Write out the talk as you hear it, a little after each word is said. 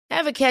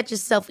Ever catch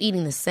yourself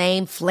eating the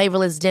same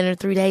flavorless dinner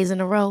 3 days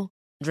in a row?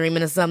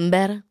 Dreaming of something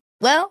better?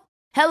 Well,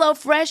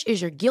 HelloFresh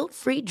is your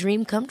guilt-free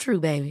dream come true,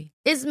 baby.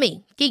 It's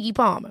me, Keke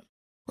Palmer.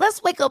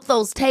 Let's wake up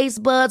those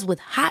taste buds with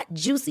hot,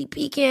 juicy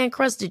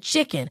pecan-crusted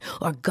chicken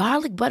or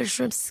garlic butter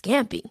shrimp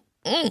scampi.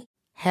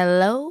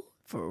 Hello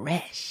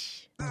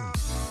Fresh.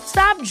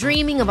 Stop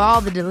dreaming of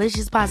all the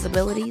delicious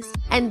possibilities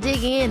and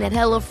dig in at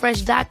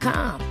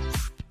HelloFresh.com.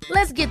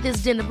 Let's get this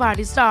dinner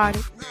party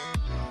started.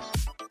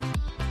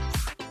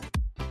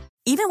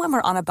 Even when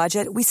we're on a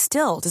budget, we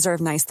still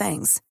deserve nice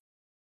things.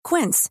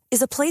 Quince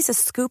is a place to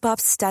scoop up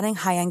stunning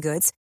high-end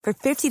goods for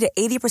 50 to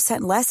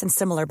 80% less than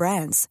similar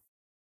brands.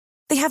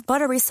 They have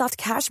buttery soft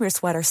cashmere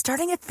sweaters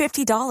starting at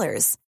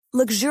 $50,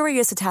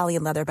 luxurious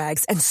Italian leather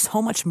bags, and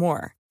so much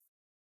more.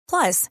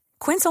 Plus,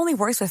 Quince only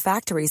works with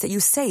factories that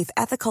use safe,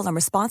 ethical, and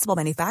responsible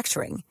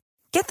manufacturing.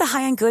 Get the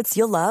high-end goods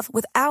you'll love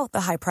without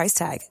the high price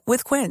tag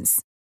with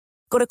Quince.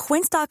 Go to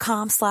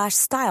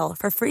quince.com/style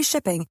for free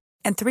shipping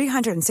and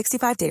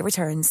 365-day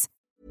returns.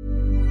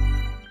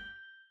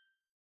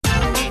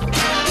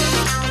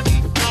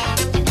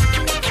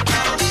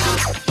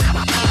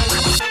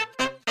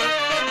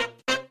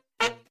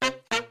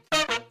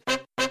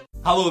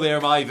 Hello there,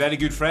 my very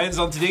good friends.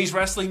 On today's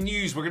wrestling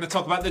news, we're going to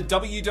talk about the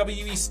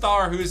WWE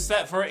star who is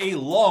set for a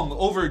long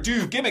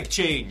overdue gimmick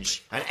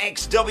change. An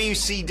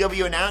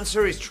ex-WCW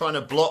announcer is trying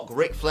to block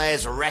Ric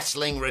Flair's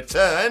wrestling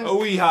return.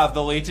 We have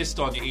the latest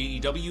on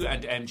AEW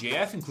and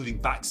MJF, including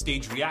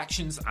backstage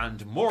reactions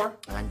and more.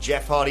 And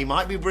Jeff Hardy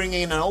might be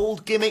bringing an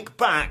old gimmick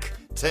back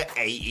to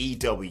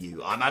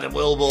AEW. I'm Adam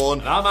Wilborn.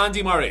 And I'm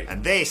Andy Murray.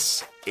 And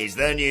this is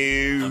the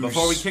news. And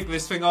before we kick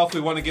this thing off,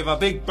 we want to give a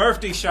big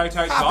birthday shout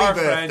out to our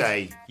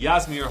friend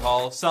Yasmir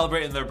Hall,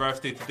 celebrating their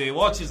birthday today.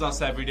 Watches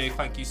us every day.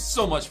 Thank you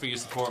so much for your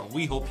support, and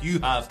we hope you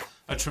have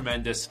a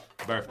tremendous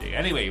birthday.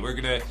 Anyway, we're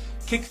going to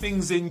kick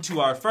things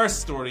into our first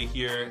story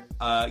here.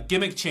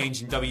 Gimmick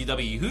change in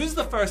WWE. Who is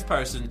the first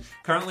person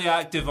currently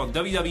active on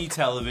WWE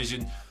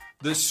television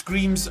that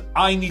screams,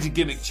 I need a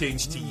gimmick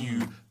change to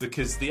you?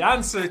 Because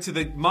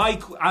my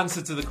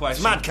answer to the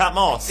question, Madcap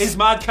Moss, is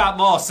Madcap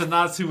Moss, and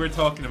that's who we're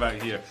talking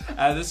about here.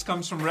 This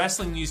comes from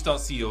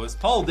WrestlingNews.co. It's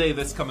Paul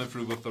Davis coming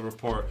through with the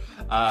report.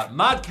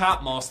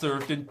 Madcap Moss, there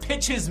have been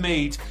pitches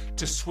made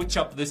to switch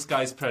up this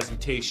guy's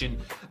presentation.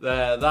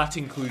 That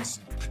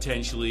includes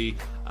potentially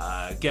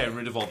getting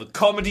rid of all the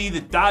comedy, the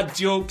dad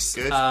jokes,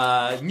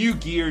 new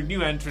gear,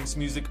 new entrance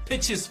music,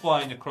 pitches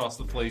flying across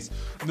the place.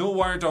 No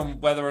word on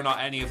whether or not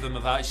any of them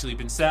have actually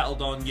been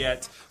settled on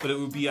yet, but it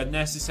would be a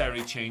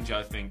necessary change,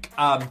 I think.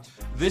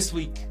 Last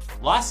week,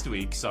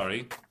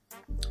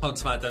 on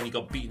SmackDown, he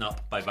got beaten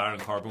up by Baron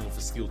Corbin with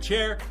a steel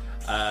chair.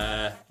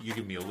 You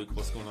give me a look.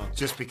 What's going on?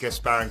 Just because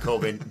Baron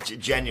Corbin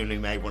genuinely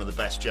made one of the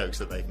best jokes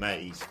that they've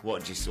made.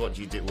 What do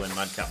you do when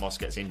Madcap Moss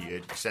gets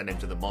injured? You send him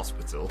to the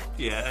hospital.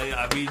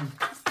 Yeah, I mean,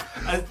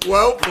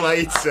 well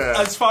played, sir.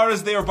 As far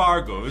as their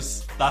bar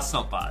goes, that's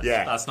not bad.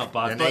 Yeah, that's not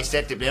bad. And they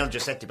don't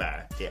just said to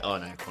Baron. Yeah, oh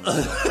no.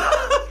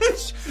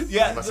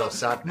 Yeah, myself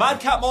sad.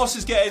 Madcap Moss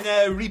is getting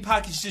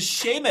repackaged as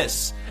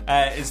Sheamus.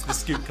 Is the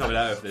scoop coming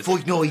out of this?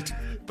 Voidnoid.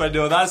 But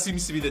no, that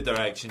seems to be the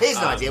direction. Here's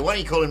an idea. Why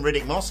don't you call him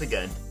Riddick Moss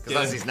again? Because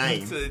that's his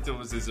name. It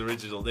was his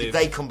original name. Did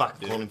they come back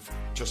and call him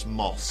just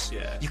Moss?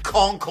 Yeah. You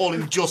can't call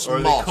him just or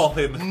Moss. They call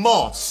him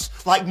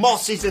Moss. Like,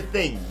 Moss is a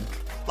thing.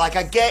 Like,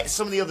 I get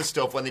some of the other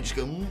stuff when they just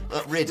go,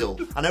 Riddle.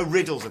 I know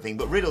Riddle's a thing,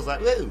 but Riddle's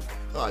like,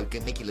 I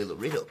can make you a little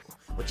riddle.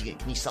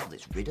 Can you solve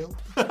this riddle?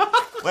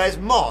 Whereas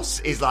Moss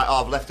is like,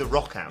 I've left a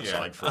rock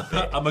outside for a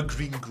bit. I'm a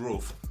green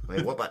grove.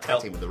 Wait, what about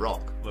tag team with The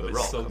Rock? Well, The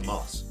Rock so and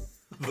Moss.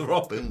 The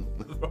Rock. Boom.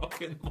 The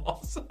Rock and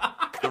Moss.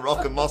 The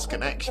Rock and Moss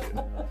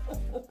connection.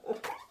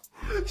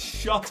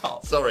 Shut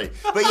up. Sorry.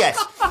 But yes,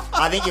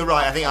 I think you're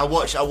right. I think I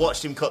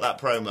watched him cut that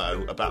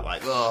promo about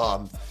like,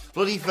 I'm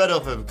bloody fed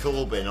up of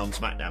Corbin on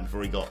SmackDown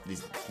before he got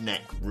his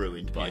neck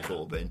ruined by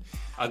Corbin.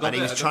 And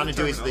he was trying to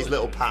do his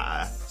little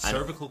patter.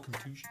 Cervical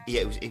contusion.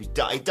 Yeah, he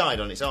died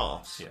on his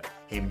arse. Yeah.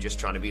 Him just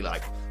trying to be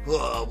like,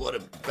 what a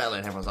bella,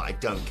 and everyone's like, I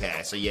don't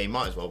care. So yeah, you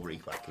might as well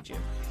repackage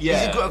him.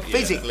 Yeah.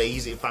 Physically,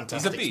 he's a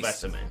fantastic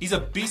specimen. He's a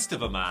beast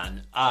of a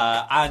man.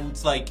 And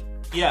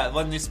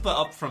when they split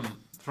up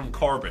from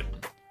Corbin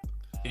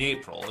in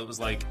April, it was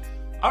like,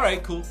 all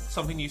right, cool,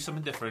 something new,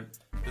 something different.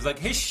 It was like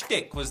his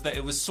shtick was that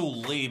it was so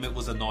lame, it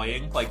was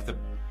annoying. Like the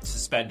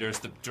suspenders,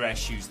 the dress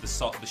shoes, the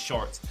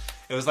shorts.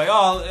 It was like,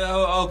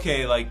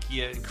 okay,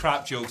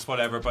 crap jokes,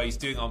 whatever. But he's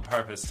doing it on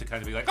purpose to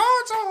kind of be like,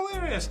 it's all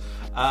hilarious.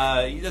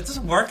 That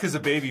doesn't work as a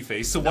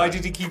babyface. So why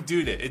did he keep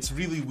doing it? It's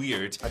really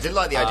weird. I did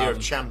like the idea of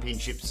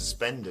championship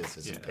suspenders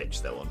as a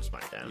pitch though on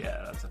SmackDown.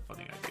 Yeah, that's a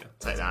funny idea.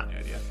 Take that.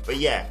 Idea. But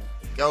yeah,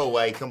 go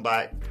away, come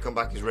back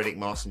as Riddick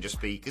Moss and just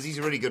be, because he's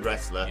a really good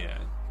wrestler. Yeah.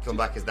 Come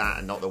back as that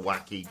and not the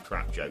wacky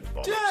crap jokes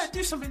bollocks. Yeah,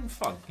 do something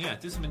fun. Yeah,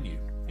 do something new.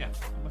 Yeah,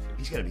 I'm with you.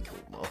 He's going to be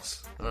called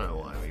Moss. I don't know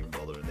why I'm even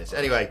bothering this.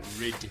 Anyway,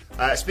 Rid.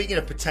 Speaking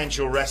of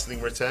potential wrestling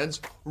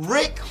returns,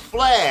 Ric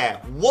Flair,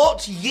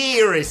 what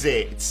year is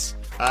it?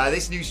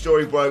 This news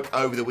story broke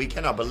over the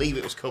weekend. I believe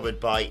it was covered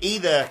by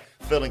either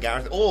Phil and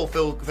Gareth, or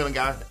Phil and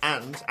Gareth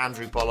and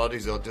Andrew Pollard,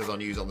 who does our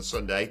news on the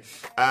Sunday,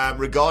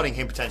 regarding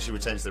him potentially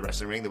returning to the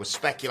wrestling ring. There was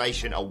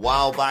speculation a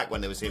while back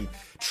when there was him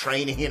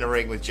training in a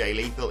ring with Jay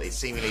Lethal. It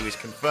seemingly was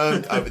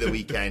confirmed over the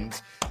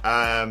weekend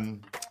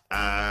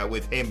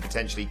with him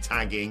potentially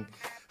tagging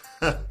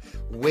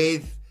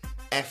with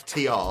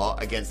FTR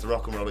against the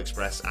Rock and Roll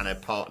Express and a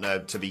partner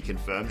to be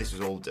confirmed. This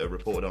was all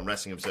reported on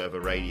Wrestling Observer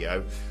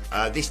Radio.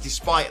 This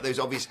despite those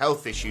obvious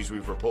health issues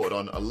we've reported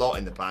on a lot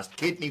in the past.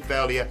 Kidney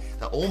failure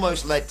that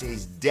almost led to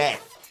his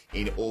death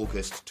in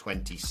August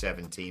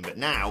 2017. But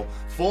now,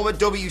 former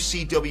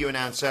WCW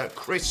announcer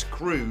Chris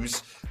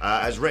Cruz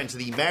has written to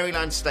the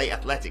Maryland State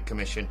Athletic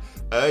Commission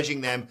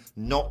urging them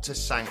not to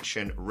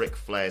sanction Ric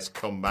Flair's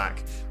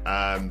comeback.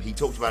 He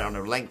talked about it on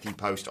a lengthy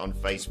post on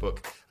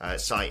Facebook,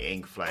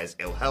 citing Flair's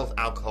ill health,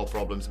 alcohol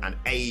problems, and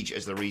age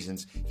as the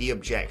reasons he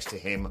objects to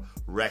him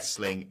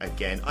wrestling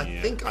again. I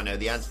think I know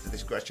the answer to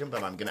this question,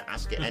 but I'm going to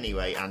ask it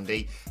anyway,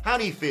 Andy. How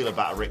do you feel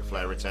about a Ric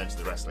Flair return to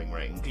the wrestling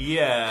ring?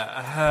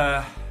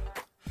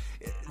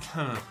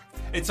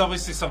 It's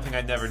obviously something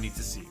I never need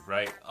to see,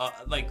 right?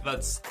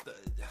 The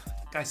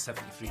guy's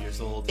 73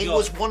 years old. It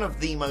was one of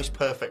the most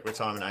perfect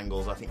retirement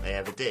angles I think they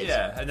ever did.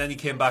 Yeah, and then he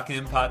came back in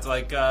Impact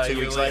 2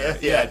 weeks later.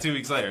 Yeah, 2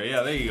 weeks later.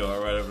 Yeah, there you go,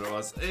 or whatever it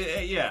was.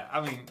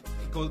 I mean,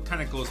 it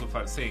kind of goes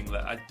without saying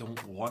that I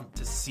don't want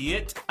to see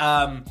it.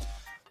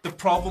 The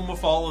problem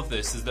with all of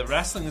this is that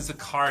wrestling is a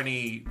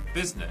carny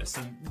business,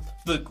 and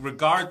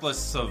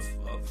regardless of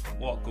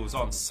what goes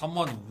on,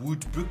 someone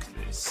would book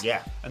this.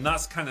 Yeah. And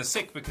that's kind of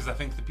sick, because I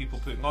think the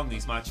people putting on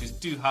these matches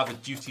do have a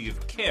duty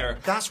of care.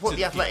 That's what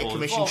the Athletic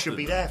Commission should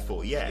be there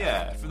for,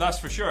 Yeah, that's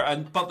for sure.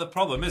 But the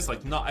problem is,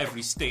 not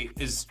every state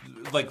is,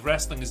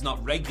 wrestling is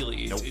not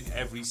regulated in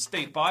every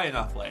state by an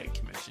Athletic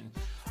Commission.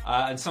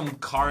 And some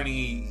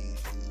carny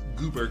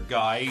goober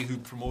guy who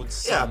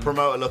promotes a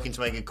promoter looking to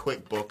make a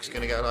quick buck is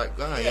going to go like,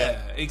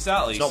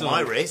 exactly. It's not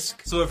my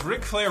risk. So if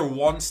Ric Flair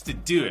wants to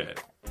do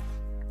it,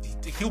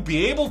 he'll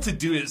be able to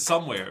do it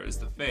somewhere, is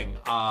the thing.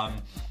 I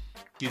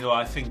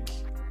think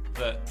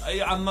that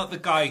I'm not the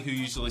guy who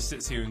usually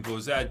sits here and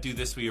goes, do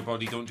this with your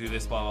body, don't do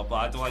this, blah blah blah.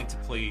 I don't like to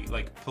play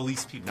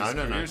police people's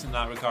careers in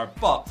that regard,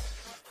 but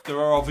there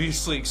are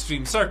obviously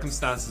extreme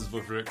circumstances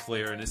with Ric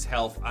Flair and his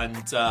health,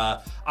 and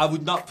I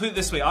would not put it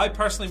this way. I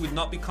personally would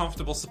not be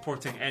comfortable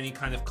supporting any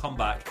kind of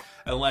comeback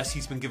unless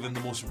he's been given the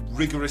most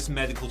rigorous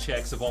medical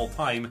checks of all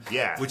time.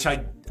 Yeah. Which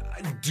I'm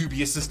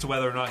dubious as to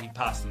whether or not he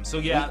passed them. So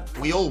yeah,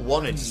 we all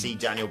wanted to see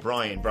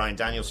Brian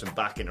Danielson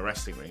back in a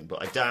wrestling ring,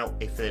 but I doubt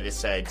if they'd have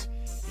said,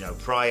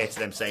 prior to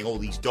them saying all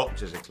these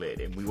doctors have cleared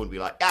him, we wouldn't be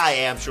like,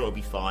 I'm sure it'll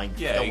be fine.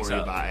 Yeah, don't worry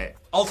about it.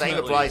 Ultimately,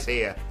 same applies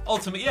here.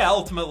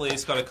 Ultimately,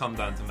 it's got to come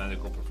down to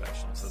medical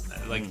professionals,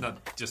 doesn't it?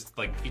 Not just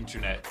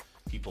internet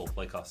people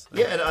like us.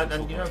 Yeah,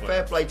 and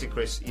fair play to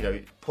Chris.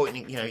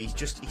 Pointing.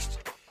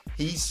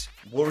 He's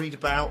worried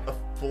about a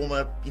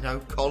former,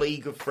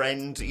 colleague, a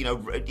friend,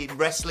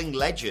 wrestling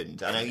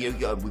legend. I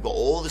know we've got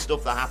all the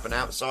stuff that happened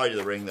outside of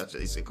the ring.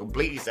 It's a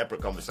completely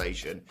separate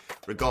conversation.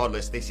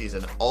 Regardless, this is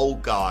an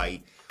old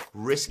guy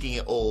risking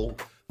it all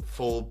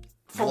for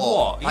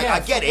what? I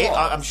get it.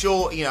 I'm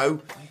sure,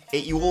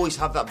 you always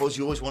have that buzz.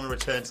 You always want to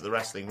return to the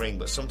wrestling ring,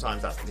 but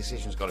sometimes that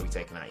decision's got to be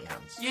taken out of your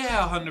hands.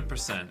 Yeah,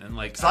 100%. And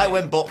it's like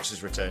when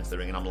boxers return to the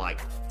ring, and I'm like,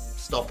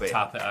 stop it.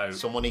 Tap it out.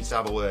 Someone needs to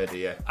have a word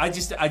here. I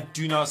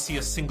do not see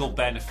a single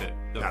benefit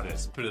of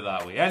this. Put it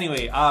that way.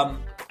 Anyway,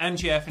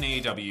 MJF and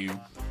AEW.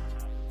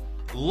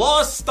 A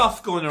lot of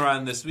stuff going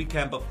around this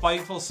weekend, but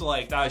Fightful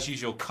Select, as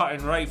usual,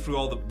 cutting right through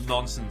all the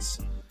nonsense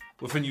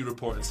with a new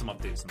report and some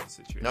updates on the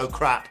situation. No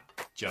crap.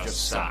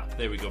 Just sap.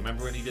 There we go.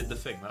 Remember when he did the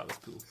thing? That was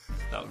cool.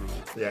 That was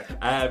ruled.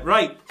 Yeah.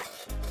 Right.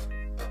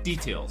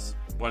 Details.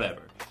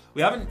 Whatever.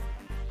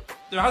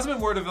 There hasn't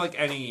been word of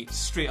any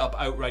straight up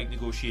outright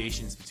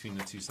negotiations between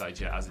the two sides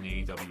yet, as in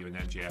AEW and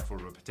MJF, or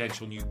a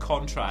potential new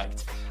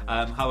contract.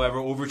 However,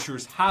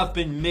 overtures have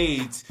been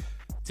made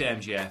to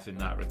MJF in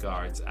that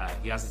regard.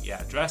 He hasn't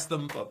yet addressed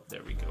them, but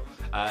there we go.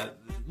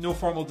 No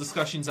formal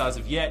discussions as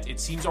of yet, it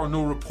seems, or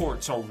no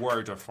reports or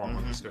word of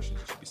formal discussions,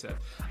 it should be said.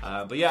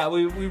 But yeah,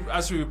 we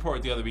as we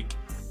reported the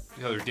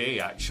other day,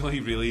 actually,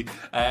 really,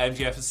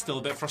 MJF is still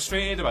a bit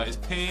frustrated about his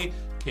pay.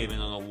 Came in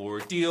on a lower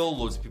deal.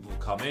 Loads of people have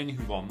come in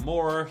who want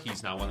more.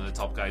 He's now one of the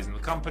top guys in the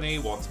company.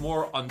 Wants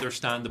more.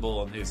 Understandable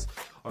on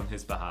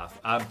his behalf.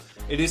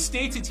 It is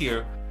stated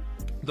here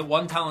that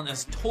One Talent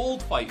has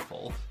told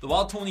Fightful that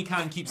while Tony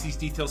Khan keeps these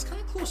details kind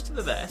of close to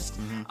the vest,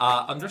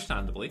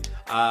 understandably,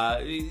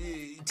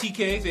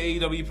 TK, the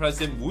AEW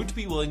president, would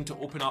be willing to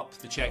open up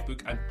the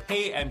checkbook and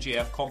pay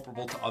MJF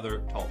comparable to other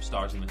top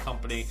stars in the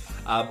company,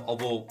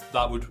 although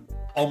that would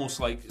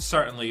almost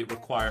certainly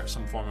require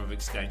some form of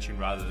extension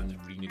rather than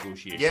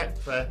renegotiation. Yeah,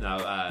 fair.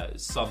 Now,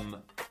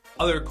 some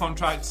other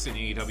contracts in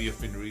AEW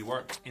have been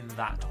reworked in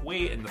that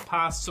way in the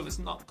past, so it's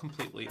not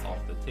completely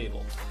off the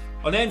table.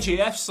 On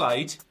MJF's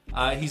side,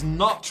 He's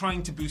not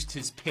trying to boost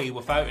his pay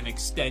without an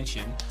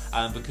extension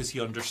because he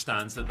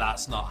understands that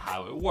that's not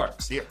how it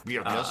works.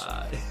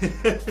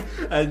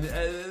 And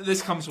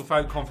this comes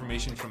without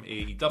confirmation from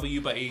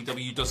AEW, but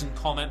AEW doesn't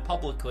comment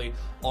publicly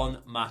on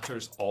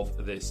matters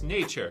of this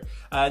nature.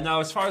 Now,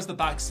 as far as the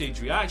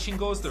backstage reaction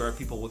goes, there are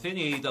people within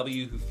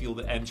AEW who feel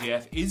that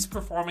MJF is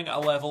performing at a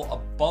level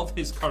above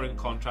his current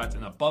contract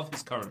and above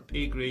his current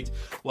pay grade,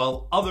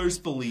 while others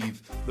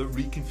believe that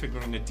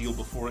reconfiguring a deal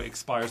before it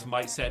expires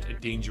might set a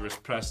dangerous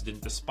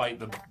precedent despite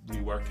the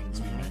reworkings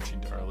we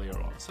mentioned earlier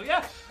on. So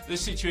yeah,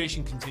 this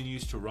situation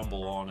continues to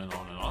rumble on and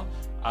on and on.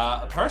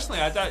 Personally,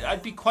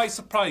 I'd be quite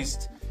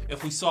surprised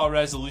if we saw a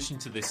resolution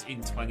to this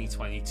in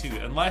 2022,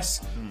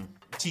 unless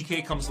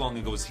TK comes along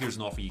and goes, here's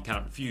an offer you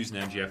can't refuse,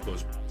 and MJF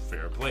goes,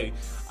 fair play.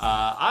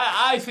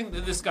 I think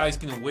that this guy's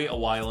going to wait a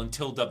while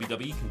until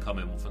WWE can come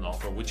in with an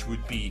offer, which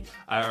would be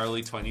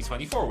early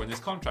 2024 when his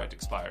contract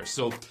expires.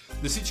 So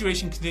the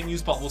situation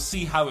continues, but we'll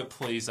see how it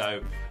plays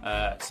out.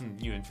 Some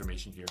new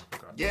information here.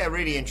 Yeah,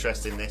 really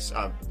interesting this.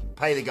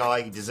 Pay the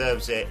guy, he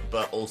deserves it,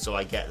 but also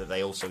I get that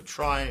they also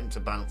trying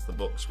to balance the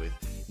books with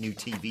new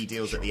TV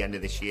deals at the end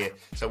of this year,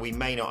 so we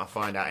may not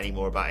find out any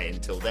more about it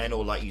until then,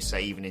 or like you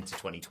say, even into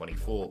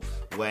 2024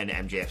 when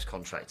MJF's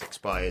contract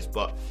expires.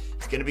 But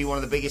it's going to be one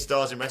of the biggest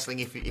stars in wrestling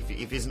if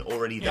isn't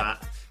already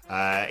that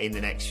in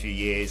the next few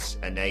years.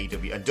 And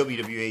AEW and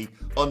WWE,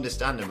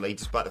 understandably,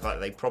 despite the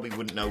fact that they probably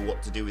wouldn't know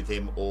what to do with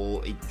him,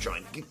 or try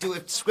and do a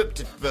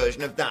scripted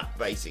version of that,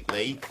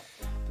 basically,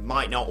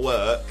 might not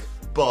work.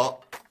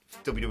 But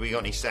WWE got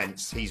any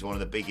sense, he's one of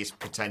the biggest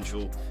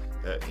potential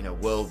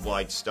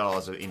worldwide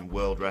stars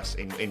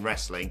in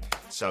wrestling.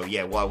 So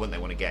yeah, why wouldn't they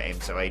want to get him?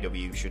 So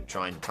AEW should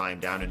try and tie him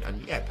down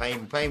and pay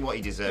him what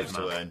he deserves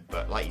to earn.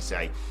 But like you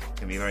say, it's going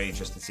to be very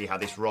interesting to see how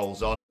this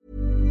rolls on.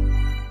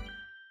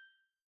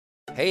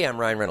 Hey, I'm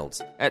Ryan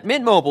Reynolds. At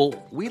Mint Mobile,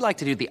 we like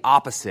to do the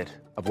opposite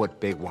of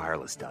what Big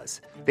Wireless does.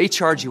 They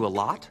charge you a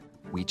lot,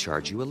 we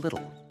charge you a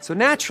little. So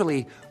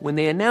naturally, when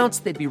they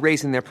announced they'd be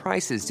raising their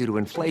prices due to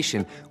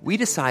inflation, we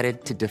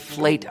decided to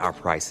deflate our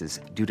prices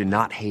due to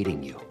not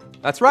hating you.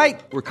 That's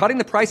right. We're cutting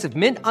the price of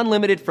Mint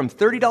Unlimited from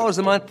 $30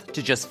 a month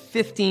to just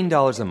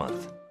 $15 a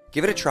month.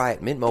 Give it a try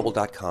at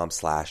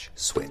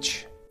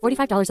mintmobile.com/switch.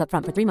 $45 up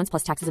front for 3 months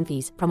plus taxes and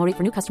fees. Promo rate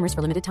for new customers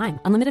for limited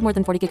time. Unlimited more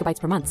than 40 gigabytes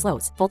per month.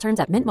 Slows full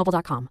terms at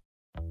mintmobile.com.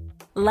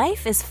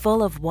 Life is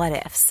full of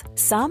what-ifs.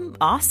 Some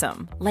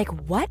awesome, like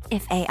what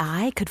if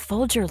AI could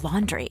fold your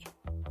laundry?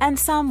 And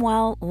some,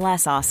 well,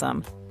 less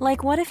awesome,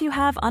 like what if you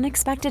have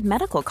unexpected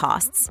medical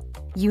costs?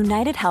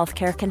 United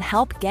Healthcare can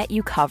help get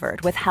you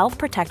covered with Health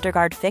Protector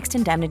Guard fixed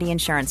indemnity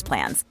insurance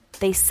plans.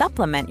 They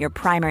supplement your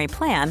primary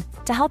plan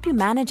to help you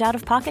manage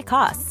out-of-pocket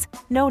costs.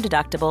 No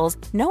deductibles,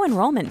 no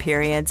enrollment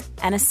periods,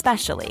 and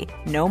especially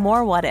no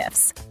more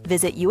what-ifs.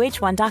 Visit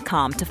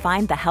uh1.com to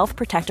find the Health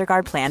Protector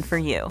Guard plan for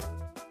you.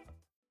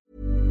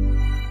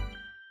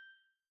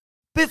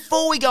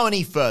 Before we go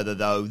any further,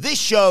 though, this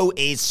show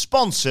is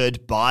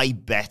sponsored by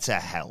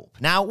BetterHelp.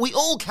 Now, we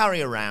all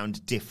carry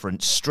around different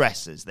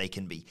stressors. They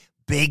can be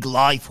big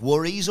life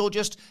worries or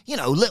just,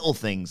 little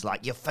things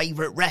like your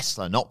favourite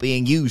wrestler not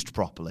being used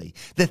properly.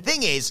 The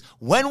thing is,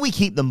 when we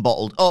keep them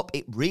bottled up,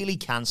 it really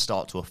can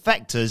start to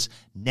affect us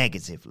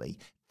negatively.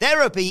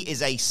 Therapy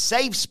is a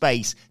safe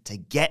space to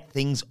get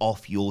things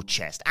off your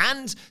chest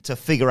and to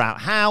figure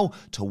out how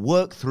to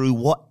work through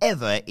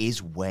whatever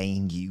is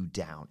weighing you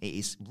down. It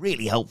is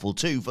really helpful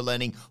too for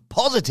learning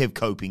positive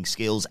coping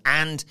skills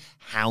and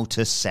how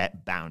to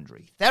set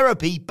boundaries.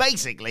 Therapy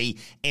basically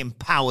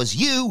empowers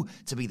you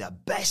to be the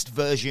best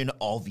version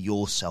of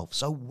yourself.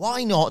 So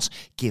why not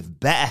give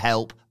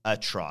BetterHelp a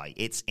try?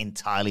 It's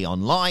entirely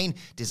online,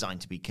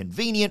 designed to be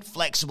convenient,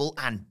 flexible,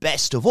 and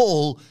best of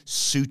all,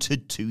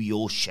 suited to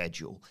your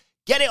schedule.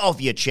 Get it off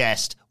your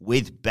chest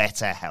with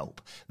BetterHelp.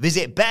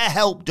 Visit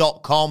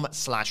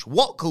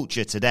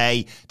betterhelp.com/whatculture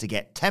today to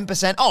get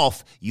 10%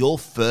 off your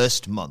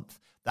first month.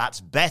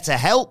 That's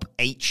BetterHelp,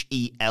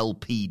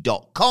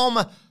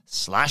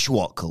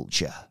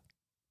 HELP.com/whatculture.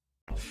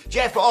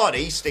 Jeff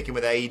Hardy, sticking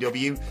with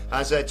AEW,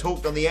 has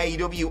talked on the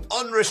AEW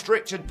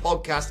Unrestricted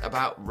podcast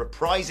about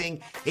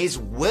reprising his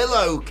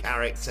Willow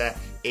character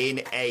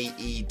in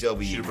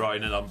AEW. Should have brought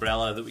in an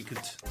umbrella that we could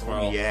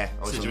twirl. Oh, yeah,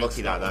 I was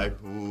unlucky that though.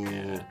 Ooh.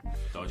 Yeah,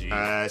 dodgy.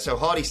 So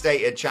Hardy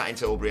stated, chatting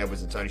to Aubrey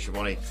Edwards and Tony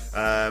Schiavone,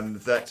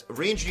 that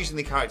reintroducing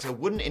the character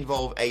wouldn't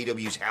involve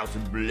AEW's House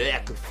of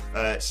Black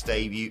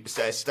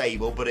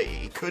stable, but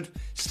it could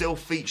still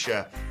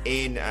feature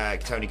in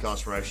Tony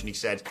Khan's promotion. He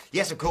said,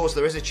 yes, of course,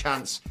 there is a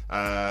chance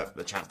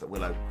that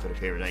Willow could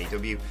appear in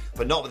AEW,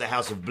 but not with the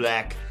House of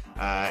Black.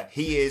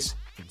 He is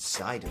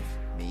inside of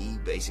me,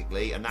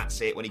 basically, and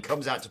that's it. When he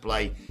comes out to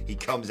play, he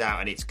comes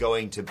out, and it's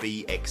going to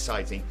be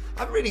exciting. I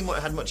haven't really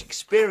had much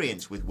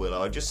experience with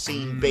Willow. I've just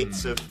seen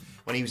bits of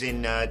when he was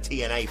in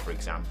TNA, for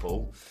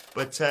example.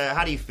 But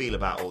how do you feel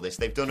about all this?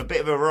 They've done a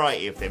bit of a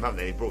variety of them, haven't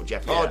they? They've brought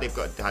Jeff Hardy.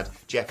 They've had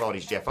Jeff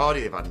Hardy's Jeff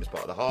Hardy. They've had him as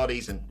part of the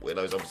Hardys, and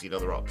Willow's obviously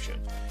another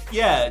option.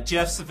 Yeah,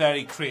 Jeff's a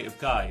very creative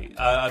guy.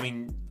 I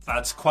mean,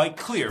 that's quite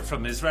clear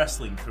from his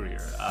wrestling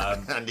career.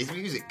 And his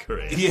music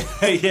career.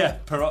 Yeah.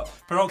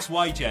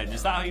 Peroxygen.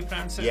 Is that how you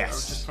pronounce it? Yes.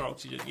 Or just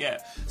Peroxygen? Yeah.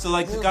 So,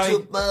 like, the guy...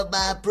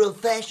 my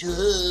profession.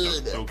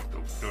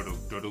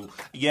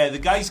 Yeah, the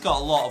guy's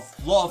got a lot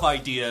of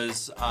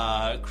ideas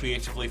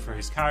creatively for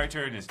his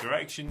character and his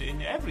direction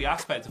in every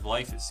aspect of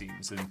life, it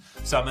seems. And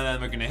some of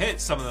them are going to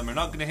hit, some of them are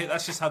not going to hit.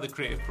 That's just how the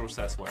creative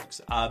process works.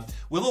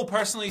 Willow,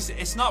 personally,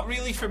 it's not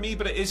really for me,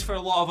 but it is for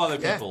a lot of other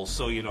people.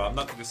 So, you know, I'm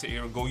not going to sit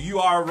here and go, you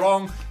are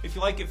wrong. If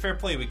you like it, fair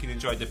play. We can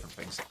enjoy different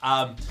things.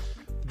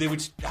 They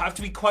would have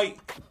to be quite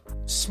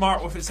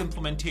smart with its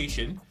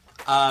implementation.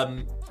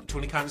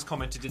 Tony Khan has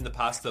commented in the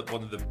past that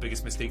one of the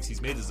biggest mistakes he's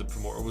made as a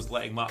promoter was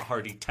letting Matt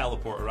Hardy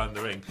teleport around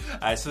the ring.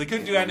 So they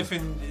couldn't do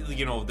anything,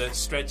 you know, that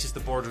stretches the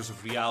borders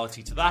of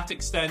reality to that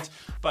extent.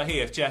 But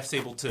hey, if Jeff's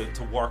able to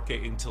work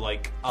it into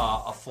like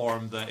a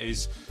form that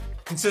is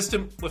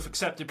consistent with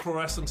accepted pro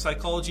wrestling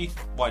psychology,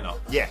 why not?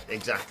 Yeah,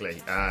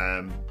 exactly.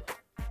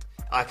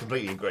 I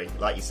completely agree.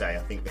 Like you say,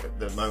 I think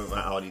the moment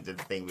Matt Hardy did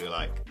the thing, we were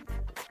like,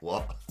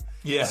 what?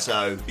 Yeah.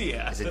 So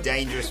it's a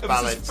dangerous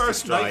balance. It was his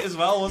first to strike. night as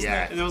well, wasn't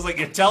it? It was like,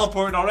 you're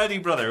teleporting already,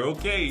 brother.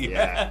 Okay.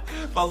 Yeah.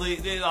 But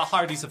the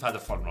Hardys have had a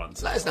fun run.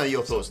 So. Let us know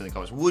your thoughts in the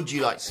comments. Would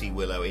you like to see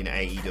Willow in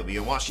AEW?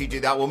 And whilst you do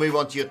that, we'll move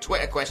on to your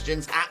Twitter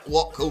questions at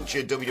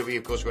WhatCultureWWE.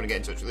 Of course, we're going to get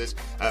in touch with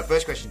us.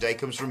 First question today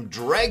comes from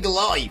Dreg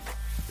Life,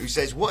 who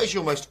says, what is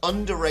your most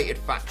underrated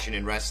faction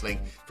in wrestling?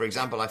 For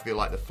example, I feel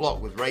like the Flock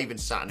with Raven,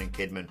 Saturn and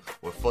Kidman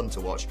were fun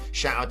to watch.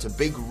 Shout out to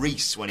Big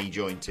Reese when he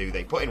joined too.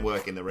 They put in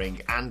work in the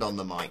ring and on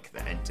the mic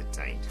that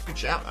entertained. Good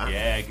shout, man.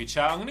 Yeah, good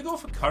shout. I'm going to go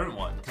for current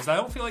one because I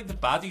don't feel like the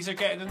baddies are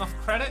getting enough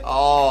credit.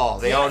 Oh,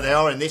 they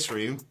are in this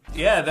room.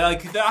 Yeah, I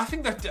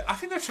think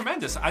they're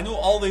tremendous. I know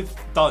all they've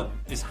done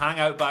is hang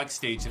out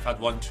backstage. They've had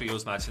one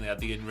trios match and they had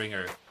the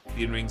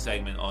in-ring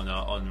segment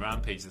on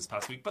Rampage this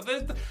past week. But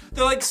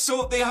they're like,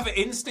 so they have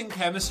instant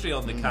chemistry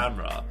on the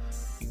camera.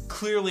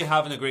 Clearly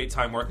having a great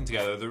time working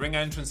together. The ring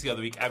entrance the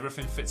other week,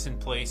 everything fits in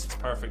place. It's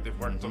perfect. They've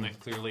worked on it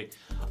clearly.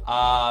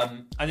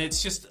 And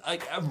it's just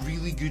like a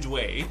really good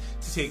way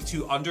to take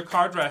two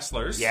undercard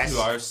wrestlers who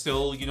are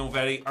still, you know,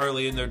 very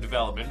early in their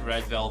development,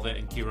 Red Velvet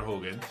and Kiera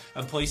Hogan,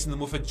 and placing them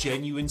with a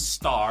genuine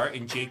star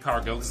in Jade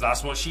Cargill, because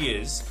that's what she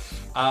is.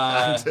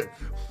 And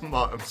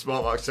Smart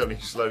Mark's telling me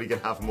he's slowly going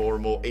to have more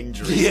and more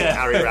injuries to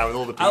carry around with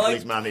all the people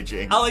he's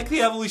managing. I like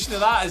the evolution of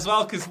that as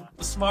well, because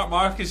Smart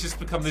Mark has just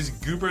become this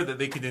goober that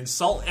they can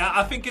insult.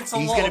 I think it's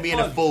He's going to be in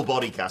a full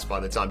body cast by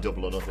the time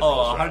Double or Nothing.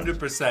 Oh,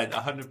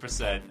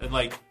 100%. And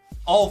like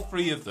all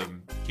three of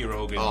them, Kiera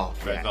Hogan,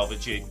 Red Velvet,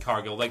 Jade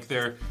Cargill, like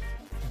their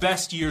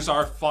best years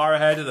are far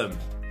ahead of them.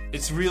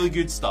 It's really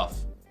good stuff.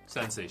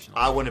 Sensational.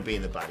 I want to be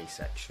in the baddie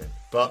section,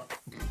 but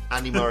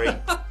Andy Murray.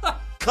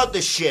 Cut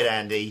the shit,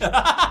 Andy.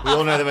 We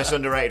all know the most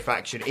underrated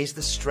faction is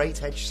the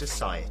Straight Edge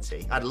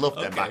Society. I'd loved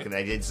them back in the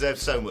day. They deserve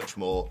so much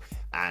more.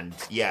 And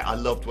yeah, I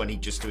loved when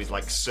he'd just do his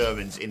like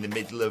sermons in the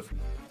middle of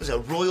a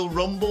Royal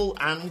Rumble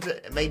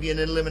and maybe an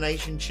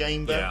Elimination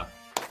Chamber.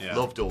 Yeah.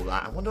 Loved all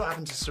that. I wonder what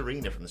happened to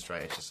Serena from the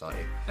Straight Edge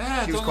Society.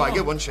 Yeah, she was quite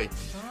good, wasn't she?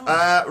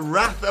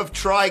 Wrath of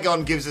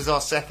Trigon gives us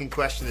our second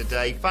question of the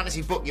day.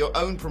 Fantasy book your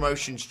own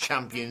promotions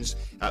champions.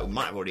 We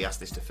might have already asked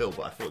this to Phil,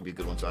 but I thought it would be a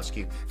good one to ask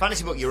you.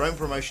 Fantasy book your own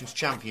promotions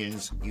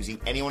champions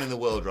using anyone in the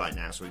world right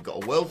now. So we've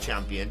got a world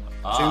champion,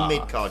 two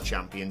mid-card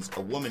champions,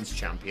 a women's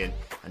champion,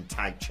 and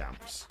tag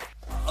champs.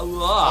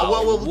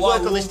 We'll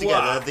work on this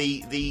together.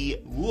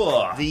 The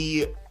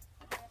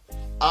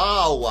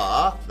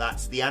AWA,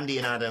 that's the Andy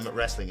and Adam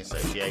Wrestling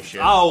Association.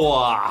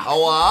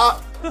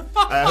 AWA. Who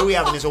are we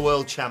having as a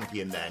world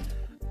champion then?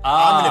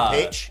 I'm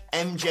going to pitch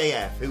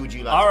MJF. Who would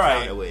you like to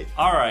counter with?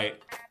 All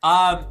right.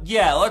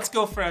 Yeah, let's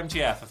go for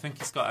MJF. I think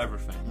he's got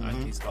everything.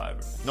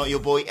 Not your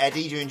boy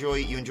Eddie. You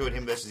enjoyed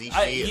him versus Ishii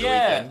at the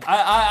weekend?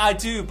 I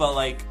do, but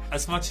like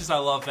as much as I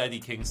love Eddie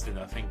Kingston,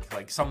 I think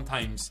like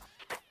sometimes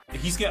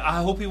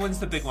I hope he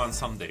wins the big one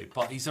someday,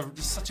 but he's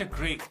such a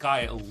great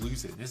guy at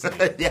losing, isn't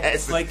he?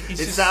 Yes, like it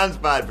sounds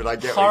bad, but I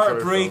get what you're coming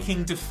from.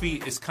 Heartbreaking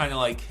defeat is kind of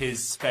like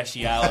his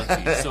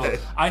speciality. So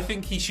I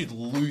think he should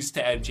lose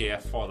to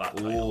MJF for that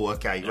title. Oh,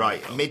 okay,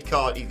 right.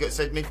 Mid-card, you've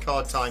said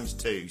mid-card times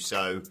 2,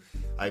 so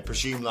I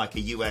presume like a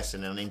US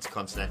and an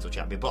Intercontinental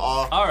champion. But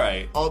our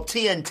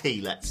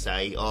TNT, let's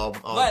say,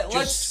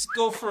 let's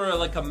go for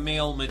like a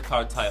male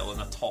mid-card title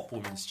and a top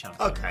women's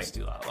champion. Okay. Let's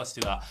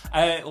do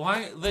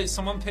that.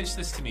 Someone pitched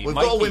this to me. We've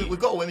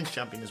got a women's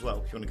champion as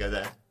well, if you want to go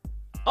there.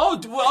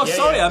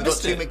 Sorry, I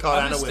missed it.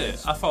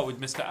 I thought we'd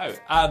missed it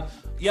out.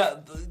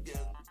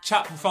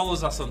 Chap who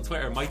follows us on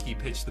Twitter, Mikey,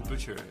 pitched the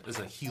Butcher as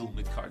a heel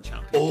mid-card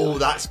champion. Oh,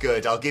 that's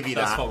good. I'll give you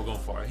that. That's what we're going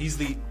for. He's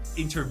the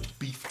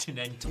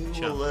Interbeeftinental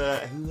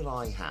champion. Who will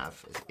I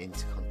have as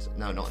Intercontinental?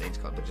 No, not an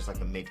Intercontinental, but just like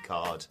a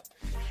mid-card.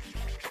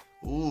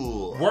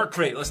 Ooh. Work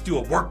rate. Let's do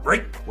a work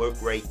rate. Work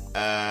rate.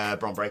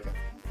 Braun Breaker.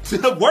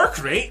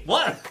 Work rate?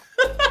 What?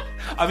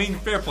 I mean,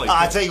 fair play.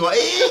 I tell you what,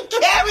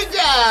 carry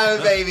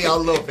down, baby. I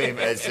love him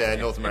as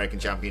North American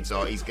champion,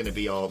 so he's going to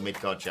be our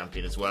mid-card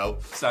champion as well.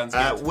 Sounds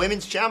good.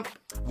 Women's champ?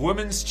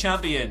 Women's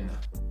champion,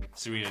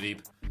 Serena Deeb.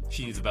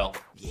 She needs a belt.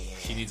 Yeah.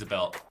 She needs a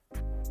belt.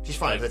 She's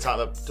fighting for the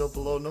title of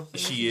Double or Nothing.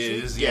 She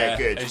is, yeah.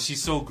 Good. And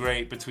she's so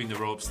great between the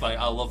ropes. Like,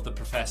 I love the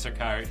Professor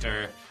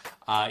character.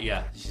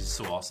 Yeah, she's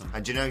so awesome.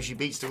 And do you know who she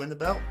beats to win the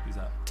belt? Who's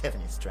that?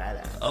 Tiffany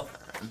Stratton. Oh.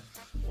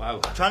 Wow.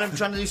 Trying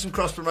to do some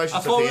cross promotion. I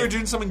thought we were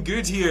doing something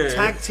good here.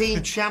 Tag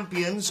team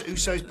champions.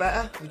 Usos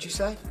better, would you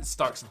say?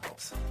 Starks and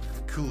Hobbs.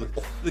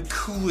 The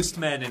coolest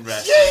men in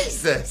wrestling.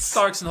 Jesus!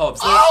 Starks and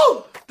Hobbs.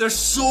 They're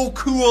so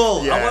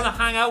cool. Yeah. I want to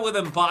hang out with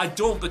them, but I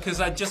don't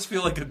because I just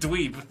feel like a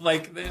dweeb.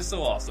 Like, they're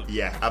so awesome.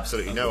 Yeah,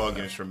 absolutely. No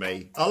arguments from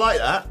me. I like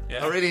that.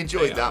 Yeah. I really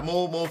enjoyed that.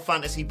 More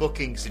fantasy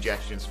booking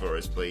suggestions for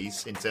us,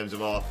 please, in terms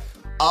of our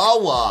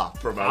Awa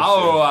promotion.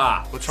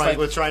 Awa.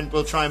 We'll try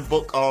and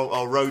book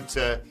our road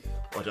to.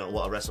 I don't know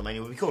what a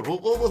WrestleMania would be called. We'll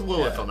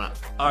work on that.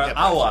 Our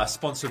Awa,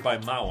 sponsored by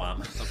Mawam,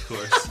 of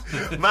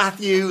course.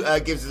 Matthew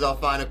gives us our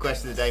final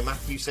question of the day.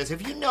 Matthew says,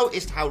 have you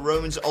noticed how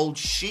Roman's old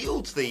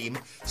Shield theme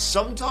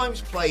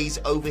sometimes plays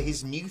over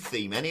his new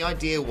theme? Any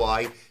idea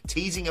why?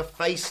 Teasing a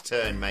face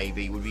turn,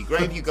 maybe. Would be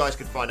great if you guys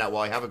could find out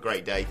why. Have a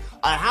great day.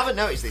 I haven't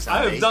noticed this,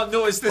 Andy. I have not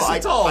noticed this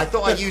at all. I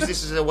thought I'd use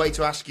this as a way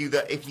to ask you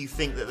that if you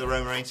think that the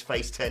Roman Reigns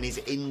face turn is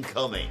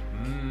incoming.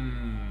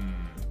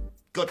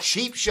 Got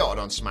cheap shot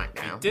on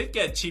SmackDown. Did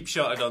get cheap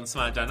shotted on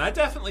SmackDown. I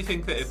definitely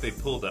think that if they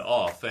pulled it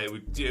off, it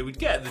would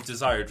get the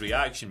desired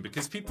reaction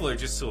because people are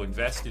just so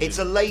invested. It's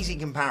a lazy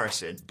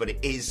comparison, but it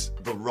is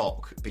The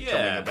Rock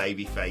becoming a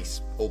babyface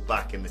all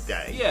back in the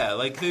day. Yeah,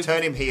 like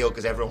turn him heel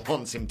because everyone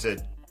wants him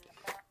to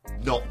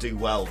not do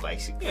well,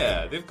 basically.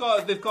 Yeah, they've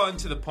gotten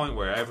to the point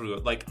where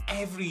everyone,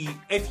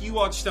 if you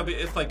watch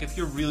if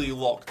you're really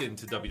locked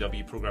into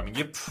WWE programming,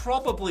 you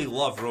probably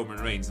love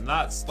Roman Reigns, and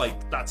that's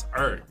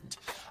earned.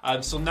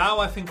 So now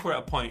I think we're at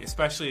a point,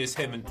 especially as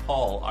him and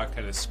Paul are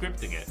kind of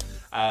scripting it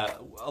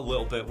a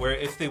little bit, where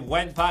if they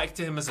went back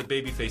to him as a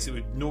babyface, it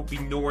would be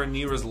nowhere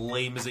near as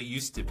lame as it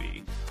used to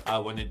be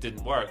when it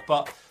didn't work.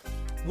 But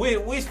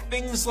with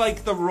things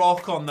like The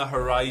Rock on the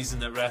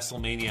horizon at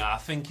WrestleMania, I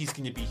think he's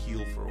going to be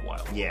heel for a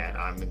while. Yeah,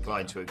 I'm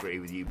inclined to agree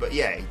with you. But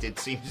yeah, he did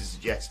seem to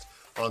suggest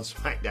on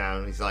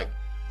SmackDown, he's like,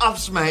 I've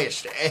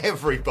smashed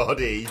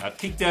everybody. I've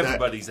kicked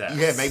everybody's ass.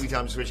 Yeah, maybe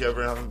time to switch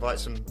over and have him fight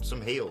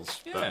some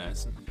heels. Yeah,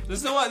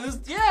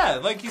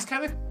 he's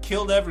kind of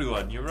killed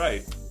everyone. You're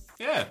right.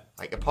 Yeah.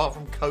 Like, apart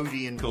from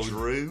Cody and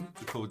Drew.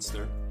 The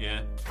Codester,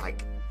 yeah.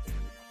 Like,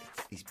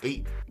 he's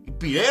beat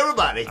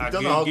everybody.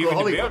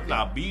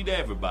 I beat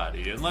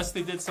everybody. Unless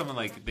they did something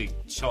like they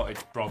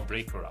shot Braun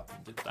Breaker up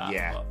and did that.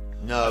 Yeah. But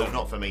no,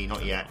 not for me,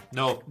 not yet.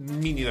 No,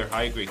 me neither.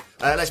 I agree.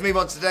 Let's move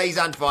on to today's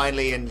and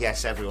finally, and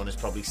yes, everyone has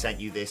probably sent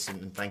you this,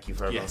 and thank you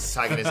for everyone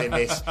tagging us in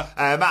this.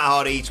 Matt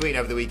Hardy tweeting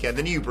over the weekend,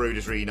 the New Brood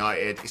is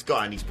reunited. It's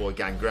got Andy's boy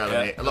Gangrel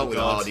in it, along with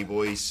the Hardy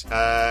boys.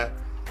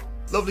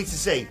 Lovely to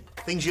see.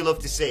 Things you love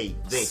to see.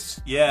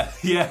 This. Yeah.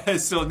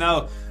 So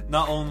now,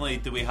 not only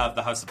do we have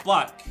the House of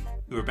Black,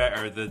 who are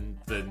better than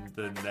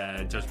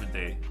Judgment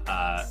Day,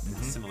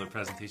 similar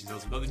presentations,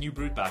 also we've got the New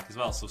Brood back as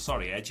well. So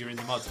sorry, Ed, you're in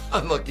the mud.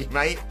 Unlucky,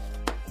 mate.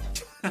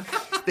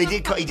 He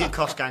did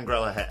cost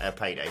Gangrel a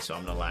payday, so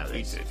I'm not allowed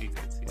this. He did.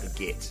 What a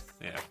git.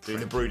 Yeah. Doing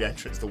the Brood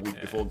entrance the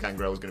week before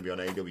Gangrel was going to be on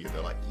AEW,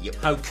 they're like, yep.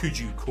 How could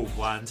you,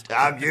 Copeland?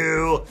 Damn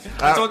you!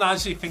 I don't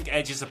actually think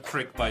Edge is a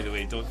prick, by the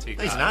way. Don't take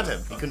that. He's an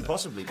Adam. He couldn't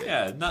possibly be.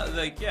 Yeah,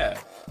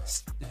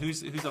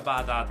 Who's a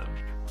bad Adam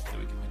that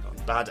we can think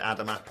of? Bad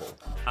Adam Apple.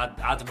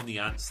 Adam and the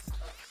Ants.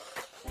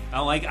 I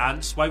don't like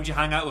ants. Why would you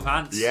hang out with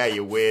ants? Yeah,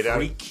 you weirdo.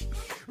 Freak.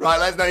 Right,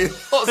 let us know your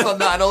thoughts on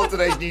that and all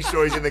today's news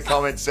stories in the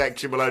comments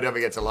section below. Don't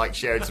forget to like,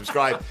 share and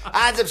subscribe.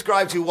 And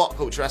subscribe to What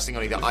Culture Wrestling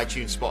on either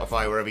iTunes,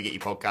 Spotify, wherever you get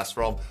your podcasts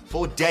from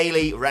for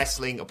daily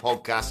wrestling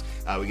podcasts.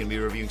 We're going to be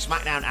reviewing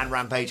SmackDown and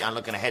Rampage and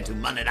looking ahead to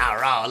Monday Night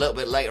Raw a little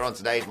bit later on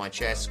today as my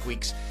chair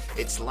squeaks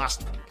its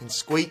last fucking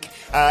squeak.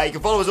 You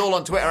can follow us all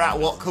on Twitter at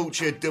What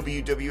Culture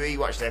WWE.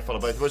 Watch there, follow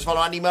both of us.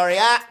 Follow Andy Murray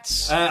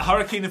at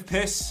Hurricane of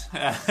Piss.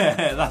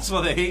 That's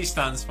what the H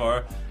stands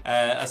for.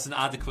 That's an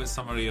adequate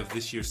summary of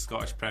this year's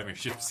Scottish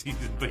Premiership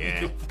season, but you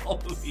can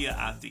follow me at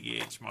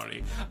Andy H.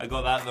 Murray. I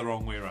got that the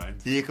wrong way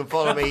around. You can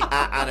follow me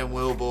at Adam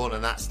Wilborn,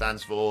 and that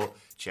stands for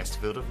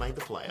Chesterfield have made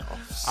the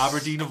playoffs.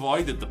 Aberdeen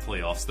avoided the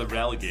playoffs, the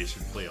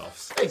relegation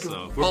playoffs. Hey,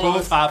 so we're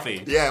both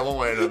happy. Yeah, one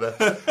way or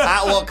another.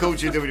 At What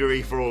Culture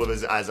WWE for all of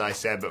us, as I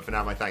said. But for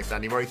now, my thanks to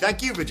Andy Murray.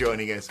 Thank you for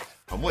joining us,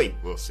 and we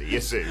will see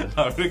you soon.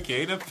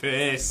 Hurricane of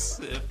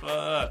Piss.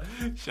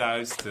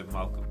 Shouts to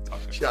Malcolm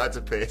Tucker. Shout out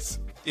to Piss.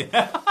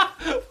 Yeah.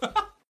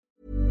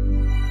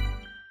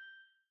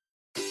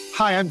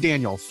 Hi, I'm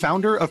Daniel,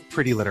 founder of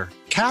Pretty Litter.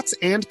 Cats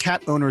and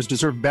cat owners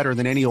deserve better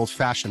than any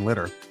old-fashioned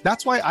litter.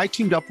 That's why I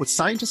teamed up with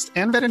scientists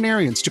and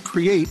veterinarians to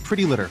create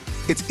Pretty Litter.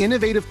 Its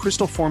innovative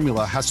crystal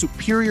formula has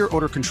superior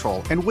odor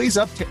control and weighs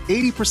up to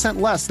 80%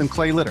 less than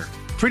clay litter.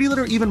 Pretty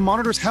Litter even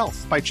monitors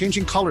health by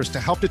changing colors to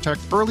help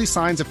detect early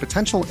signs of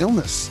potential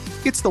illness.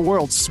 It's the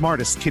world's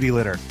smartest kitty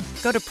litter.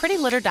 Go to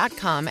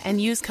prettylitter.com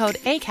and use code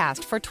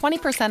ACAST for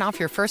 20% off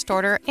your first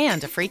order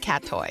and a free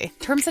cat toy.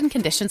 Terms and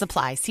conditions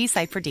apply. See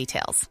site for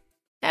details.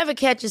 Ever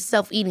catch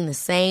yourself eating the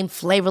same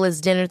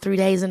flavorless dinner 3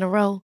 days in a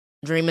row?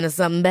 Dreaming of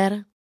something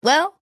better?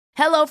 Well,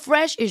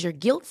 HelloFresh is your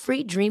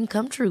guilt-free dream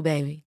come true,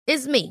 baby.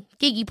 It's me,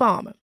 Keke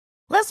Palmer.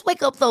 Let's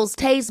wake up those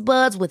taste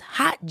buds with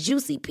hot,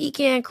 juicy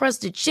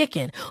pecan-crusted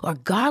chicken or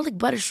garlic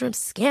butter shrimp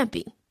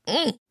scampi.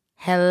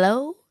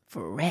 Hello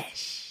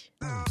Fresh.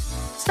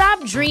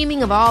 Stop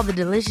dreaming of all the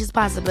delicious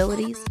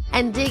possibilities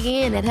and dig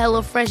in at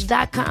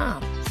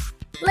HelloFresh.com.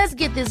 Let's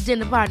get this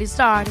dinner party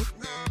started.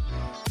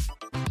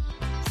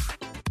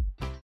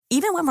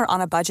 Even when we're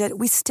on a budget,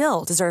 we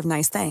still deserve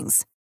nice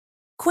things.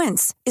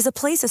 Quince is a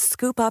place to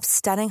scoop up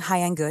stunning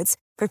high-end goods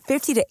for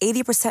 50 to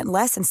 80%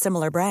 less than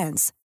similar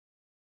brands.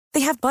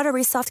 They have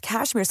buttery soft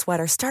cashmere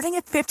sweaters starting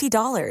at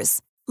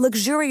 $50,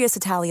 luxurious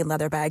Italian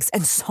leather bags,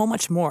 and so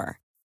much more.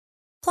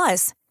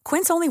 Plus,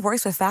 Quince only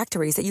works with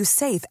factories that use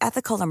safe,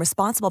 ethical, and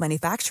responsible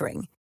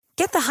manufacturing.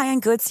 Get the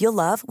high-end goods you'll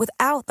love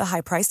without the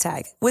high price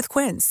tag with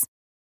Quince.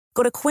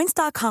 Go to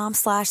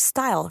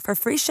quince.com/style for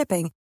free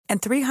shipping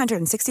and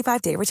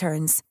 365-day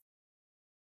returns.